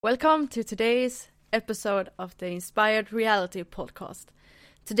Welcome to today's episode of the Inspired Reality podcast.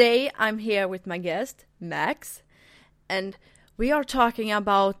 Today I'm here with my guest, Max, and we are talking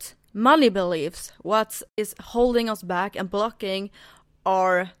about money beliefs, what is holding us back and blocking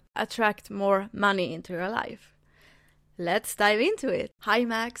or attract more money into your life. Let's dive into it. Hi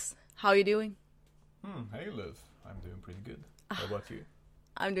Max, how are you doing? Hey Liv, I'm doing pretty good. How about you?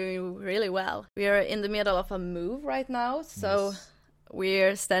 I'm doing really well. We are in the middle of a move right now, so Yes.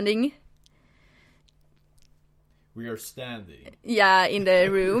 we're standing. We are standing. Yeah, in the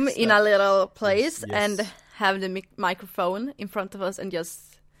room, in a little place, Yes. and have the microphone in front of us and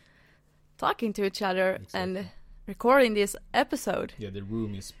just talking to each other and recording this episode. Yeah, the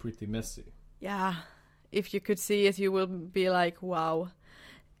room is pretty messy. Yeah, if you could see it, you will be like, wow.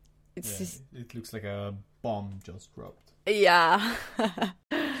 It's just, It looks like a bomb just dropped. yeah.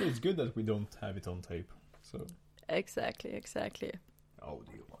 So it's good that we don't have it on tape. So Exactly.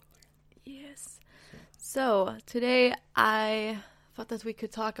 audio only. Yes. So today I thought that we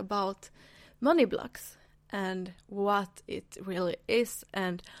could talk about money blocks and what it really is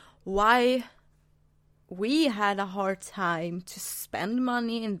and why we had a hard time to spend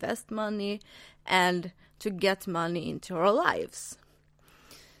money, invest money, and to get money into our lives.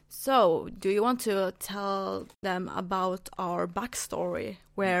 So, do you want to tell them about our backstory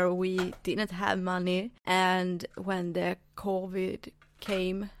where we didn't have money and when the COVID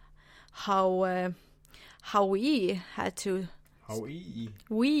came, how we had to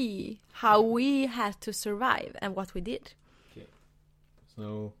survive and what we did. Okay.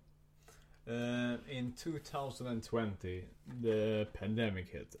 So in 2020 the pandemic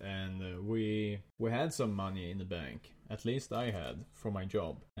hit and we had some money in the bank. At least I had from my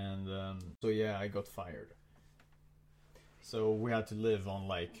job. And so yeah, I got fired. So we had to live on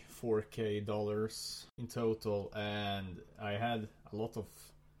like $4,000 in total, and I had a lot of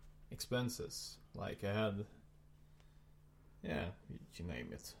expenses. Like I had, yeah, you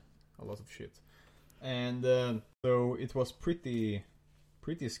name it, a lot of shit. And so it was pretty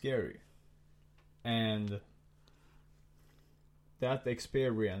scary. And that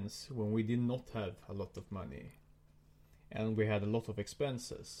experience when we did not have a lot of money and we had a lot of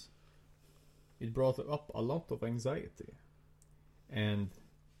expenses, it brought up a lot of anxiety. And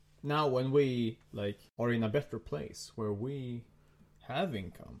now when we like are in a better place where we have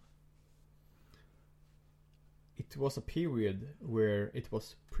income, it was a period where it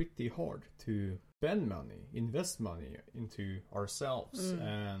was pretty hard to spend money, invest money into ourselves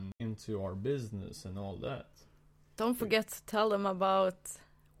and into our business and all that. Don't forget to tell them about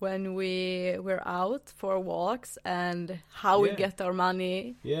when we were out for walks and how we get our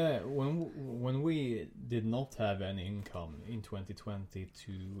money. Yeah, when we did not have any income in 2020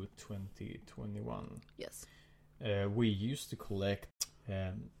 to 2021. Yes. We used to collect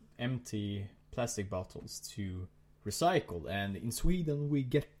empty plastic bottles to recycle, and in Sweden we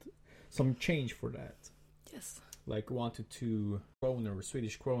get some change for that. Yes. Like 1 to 2 kronor,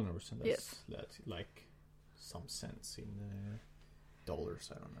 Swedish kronors, and that's like some cents in dollars,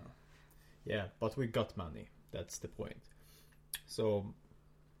 I don't know. Yeah, but we got money. That's the point. So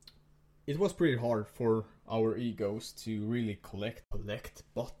it was pretty hard for our egos to really collect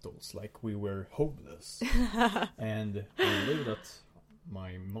bottles like we were homeless. And we lived at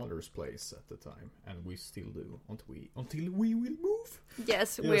my mother's place at the time, and we still do until we will move.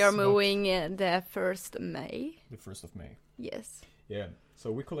 Yes, we are moving the 1st of May. The 1st of May. Yes. Yeah,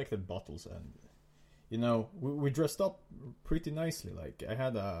 so we collected bottles, and you know, we dressed up pretty nicely. Like I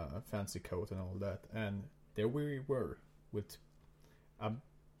had a fancy coat and all that, and there we were with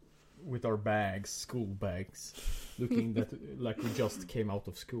our bags, school bags, looking like we just came out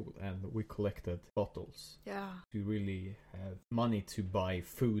of school, and we collected bottles. Yeah. To really have money to buy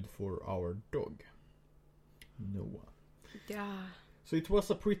food for our dog, Noah. Yeah. So it was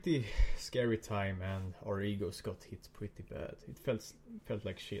a pretty scary time, and our egos got hit pretty bad. It felt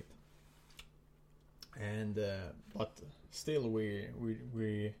like shit. And but still we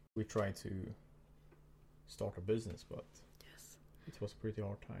tried to start a business, but yes, it was a pretty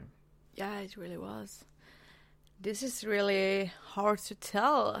hard time. Yeah, it really was. This is really hard to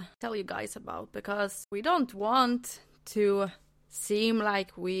tell you guys about, because we don't want to seem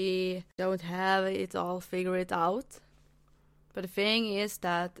like we don't have it all figured out. But the thing is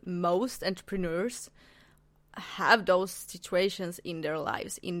that most entrepreneurs have those situations in their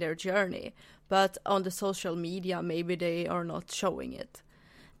lives, in their journey. But on the social media, maybe they are not showing it.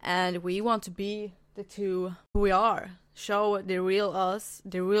 And we want to be the two who we are. Show the real us,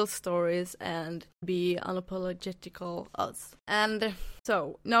 the real stories, and be unapologetical us. And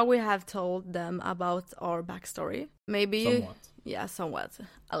so now we have told them about our backstory. Maybe Somewhat. Yeah, somewhat,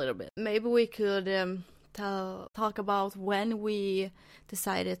 a little bit. Maybe we could talk about when we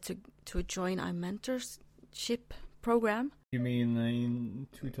decided to join our mentorship program. You mean in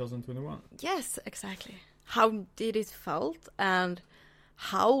 2021? Yes, exactly. How did it felt, and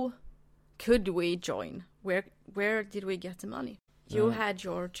how could we join? Where did we get the money? You had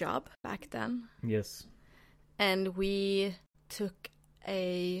your job back then. Yes. And we took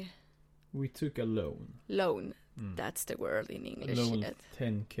a loan. Loan. That's the word in English. Loan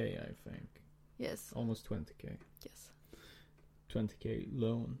 10K, I think. Yes. Almost 20K. Yes. 20K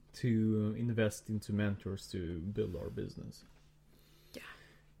loan to invest into mentors to build our business. Yeah.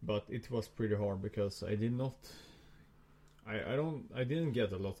 But it was pretty hard because I didn't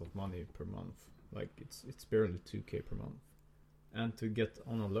get a lot of money per month. Like it's barely 2K per month. And to get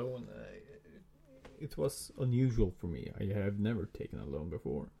on a loan, it was unusual for me. I have never taken a loan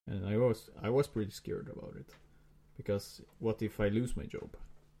before, and I was pretty scared about it, because what if I lose my job?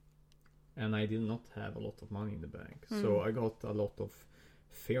 And I did not have a lot of money in the bank, so I got a lot of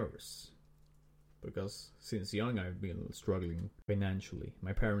fears, because since young I've been struggling financially.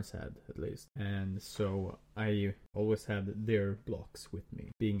 My parents had, at least, and so I always had their blocks with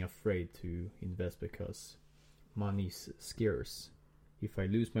me, being afraid to invest because money's scarce. If I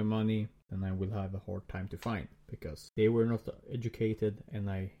lose my money, then I will have a hard time to find, because they were not educated and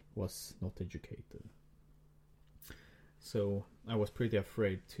I was not educated. So I was pretty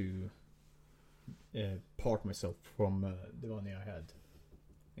afraid to part myself from the money I had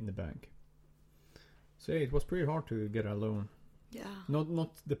in the bank. So it was pretty hard to get a loan. Yeah.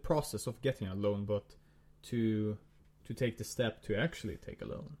 Not the process of getting a loan, but to take the step to actually take a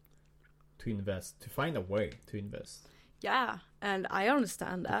loan, to invest, to find a way to invest. Yeah, and I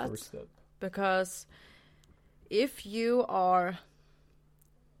understand that. First step. Because if you are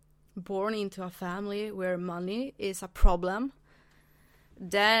born into a family where money is a problem,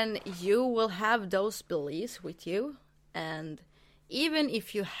 then you will have those beliefs with you. And even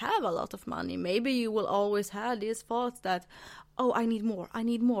if you have a lot of money, maybe you will always have these thoughts that, oh, I need more,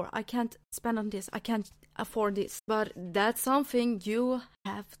 I can't spend on this, I can't afford this. But that's something you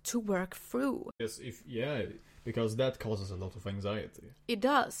have to work through. Yes, because that causes a lot of anxiety. It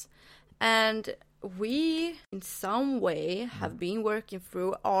does. And we, in some way, have been working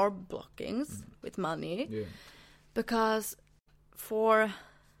through our blockings with money. Yeah. Because for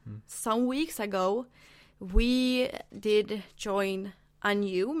some weeks ago, we did join a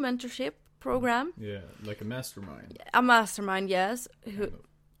new mentorship program. Yeah, like a mastermind. A mastermind, yes.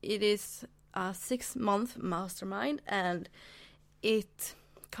 It is a 6-month mastermind, and it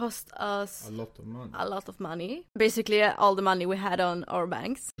cost us a lot of money. Basically, all the money we had on our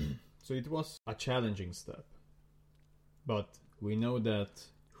banks. So it was a challenging step. But we know that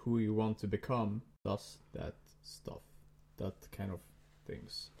who you want to become does that stuff, that kind of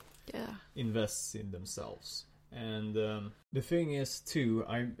things. Yeah. Invests in themselves. And the thing is, too,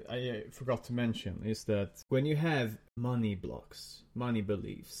 I forgot to mention, is that when you have money blocks, money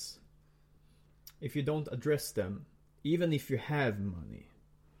beliefs, if you don't address them, even if you have money,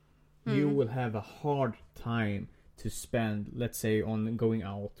 you will have a hard time to spend, let's say, on going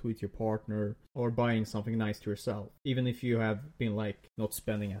out with your partner or buying something nice to yourself, even if you have been like not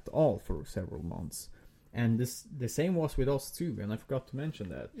spending at all for several months. And the same was with us too, and I forgot to mention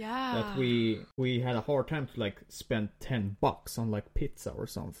that. Yeah. That we had a hard time to like spend $10 on like pizza or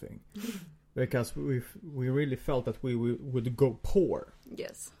something, because we really felt that we would go poor.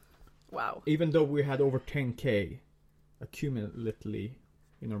 Yes. Wow. Even though we had over 10K accumulatively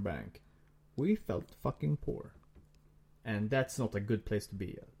in our bank, we felt fucking poor. And that's not a good place to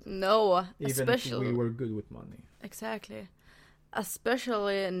be at. No, even especially if we were good with money. Exactly.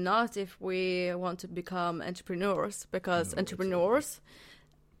 Especially not if we want to become entrepreneurs, because entrepreneurs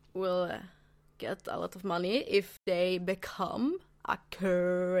will get a lot of money if they become a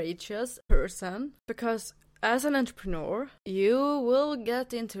courageous person. Because as an entrepreneur, you will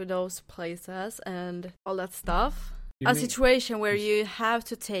get into those places and all that stuff. Situation where you have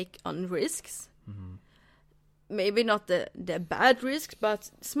to take on risks. Mm-hmm. Maybe not the bad risks, but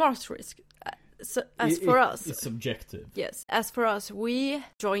smart risks. So for us, it's subjective. Yes. As for us, we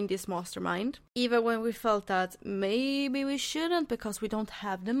joined this mastermind even when we felt that maybe we shouldn't because we don't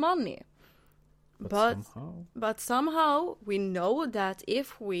have the money. But somehow we know that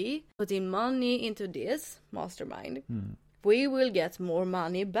if we put in money into this mastermind, we will get more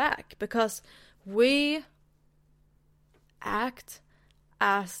money back because we act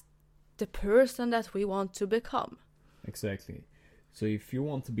as the person that we want to become. Exactly. So if you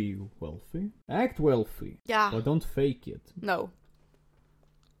want to be wealthy, act wealthy. Yeah. But don't fake it. No.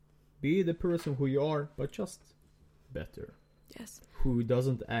 Be the person who you are, but just better. Yes. who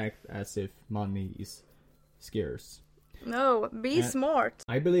doesn't act as if money is scarce. No, be smart.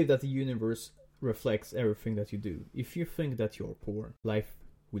 I believe that the universe reflects everything that you do. If you think that you're poor, life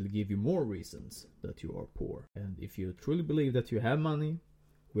will give you more reasons that you are poor. And if you truly believe that you have money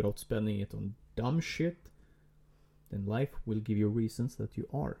without spending it on dumb shit, then life will give you reasons that you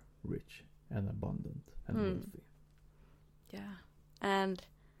are rich and abundant and wealthy. Yeah. And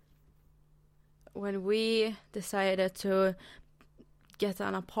when we decided to get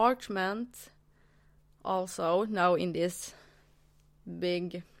an apartment, also now in this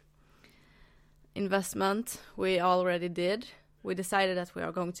big investment we already did, we decided that we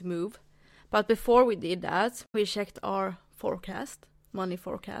are going to move. But before we did that, we checked our forecast, money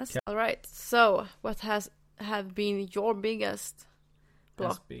forecast. Yeah. All right. So, what have been your biggest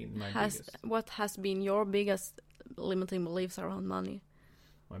block? What has been your biggest limiting beliefs around money?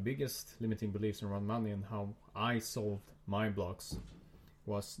 My biggest limiting beliefs around money and how I solved my blocks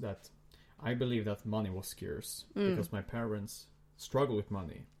was that I believe that money was scarce because my parents struggle with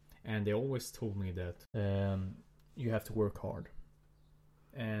money, and they always told me that you have to work hard,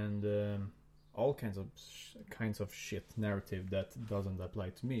 and all kinds of shit narrative that doesn't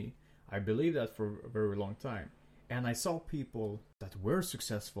apply to me. I believed that for a very long time, and I saw people that were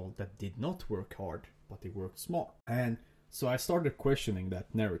successful that did not work hard, but they worked smart, and so I started questioning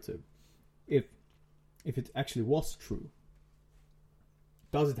that narrative. If it actually was true,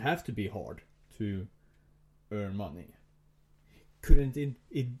 does it have to be hard to earn money? Couldn't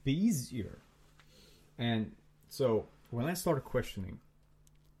it be easier? And so when I started questioning,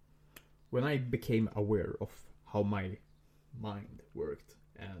 when I became aware of how my mind worked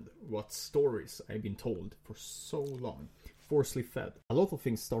and what stories I've been told for so long, forcefully fed, a lot of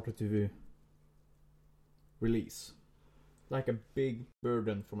things started to release. Like a big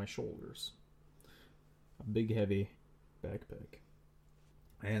burden from my shoulders. A big heavy backpack.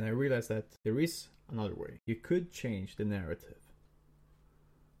 And I realized that there is another way. You could change the narrative.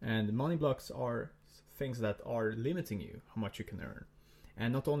 And money blocks are things that are limiting you, how much you can earn.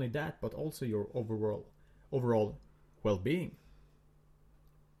 And not only that, but also your overall well-being.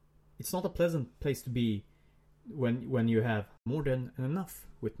 It's not a pleasant place to be when you have more than enough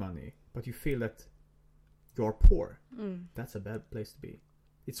with money, but you feel that you're poor. That's a bad place to be.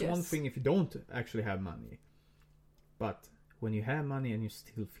 It's one thing if you don't actually have money, but when you have money and you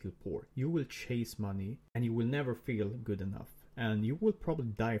still feel poor, you will chase money and you will never feel good enough, and you will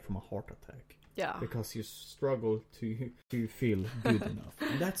probably die from a heart attack. Yeah, because you struggle to feel good enough,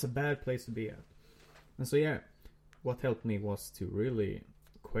 and that's a bad place to be at. And so what helped me was to really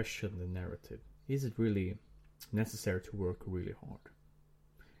question the narrative. Is it really necessary to work really hard?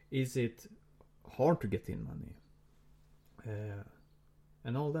 Is it hard to get in money?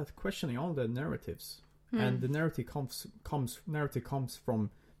 And all that, questioning all the narratives. And the narrative comes from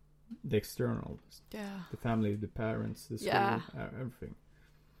the external. The family, the parents, the school, everything.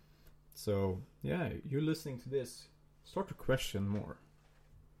 So, you listening to this, start to question more.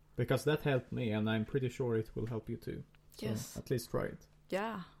 Because that helped me, and I'm pretty sure it will help you too. So at least try it.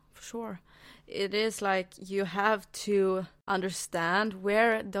 Yeah, for sure. It is like you have to understand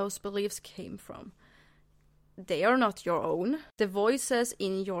where those beliefs came from. They are not your own. The voices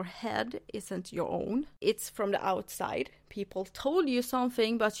in your head isn't your own. It's from the outside. People told you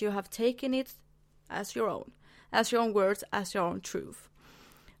something, but you have taken it as your own words, as your own truth.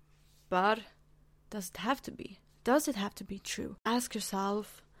 But does it have to be? Does it have to be true? Ask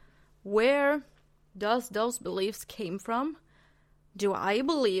yourself, where does those beliefs came from? Do I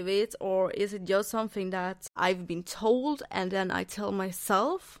believe it, or is it just something that I've been told and then I tell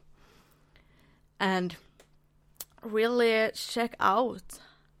myself? And really check out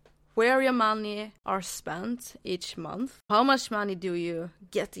where your money are spent each month. How much money do you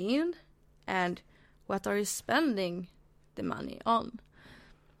get in? And what are you spending the money on?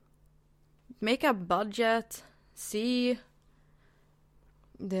 Make a budget. See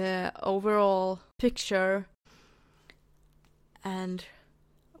the overall picture. And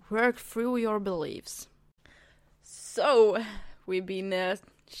work through your beliefs. So, we've been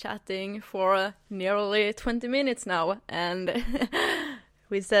chatting for nearly 20 minutes now, and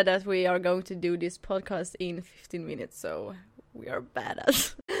we said that we are going to do this podcast in 15 minutes, so we are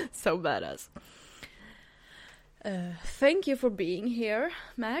badass. So badass. Thank you for being here,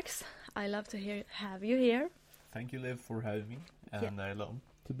 Max. I love to have you here. Thank you, Liv, for having me, and I love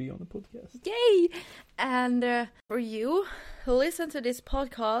to be on the podcast. Yay! And for you who listen to this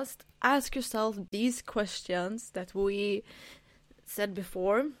podcast, ask yourself these questions that we said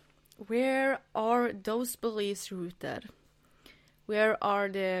before. Where are those beliefs rooted? Where are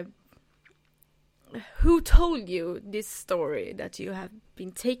the who told you this story that you have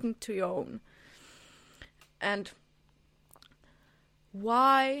been taking to your own? And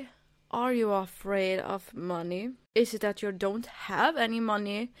why are you afraid of money? Is it that you don't have any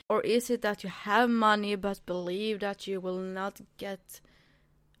money? Or is it that you have money but believe that you will not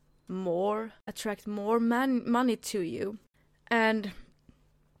attract more money to you? And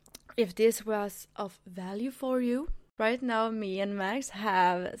if this was of value for you, right now me and Max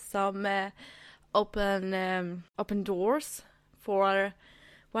have some open doors for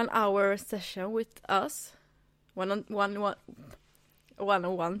 1 hour session with us, one-on-one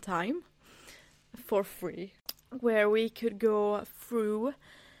time for free, where we could go through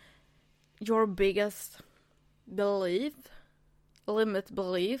your biggest limiting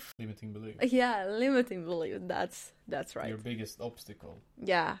belief. Yeah, limiting belief. That's right. Your biggest obstacle.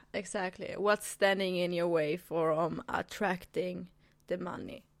 Yeah, exactly. What's standing in your way from attracting the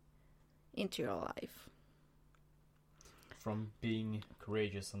money into your life? From being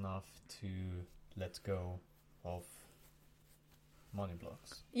courageous enough to let go of money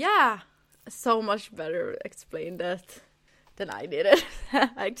blocks. Yeah, so much better explained that than I did it.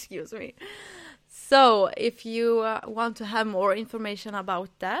 Excuse me. So, if you want to have more information about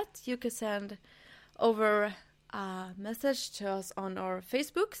that, you can send over a message to us on our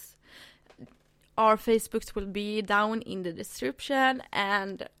Facebooks. Our Facebooks will be down in the description,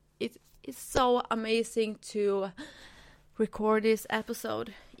 and it is so amazing to record this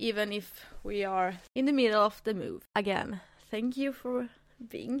episode, even if we are in the middle of the move. Again, thank you for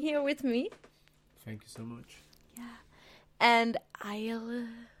being here with me. Thank you so much. Yeah. And I'll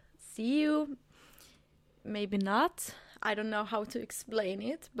see you, maybe not, I don't know how to explain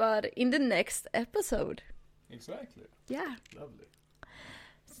it, but in the next episode. Exactly. Yeah. Lovely.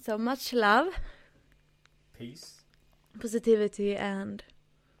 So much love. Peace. Positivity and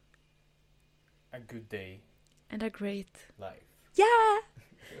a good day. And a great life. Yeah.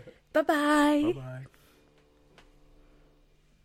 Bye-bye. Bye-bye.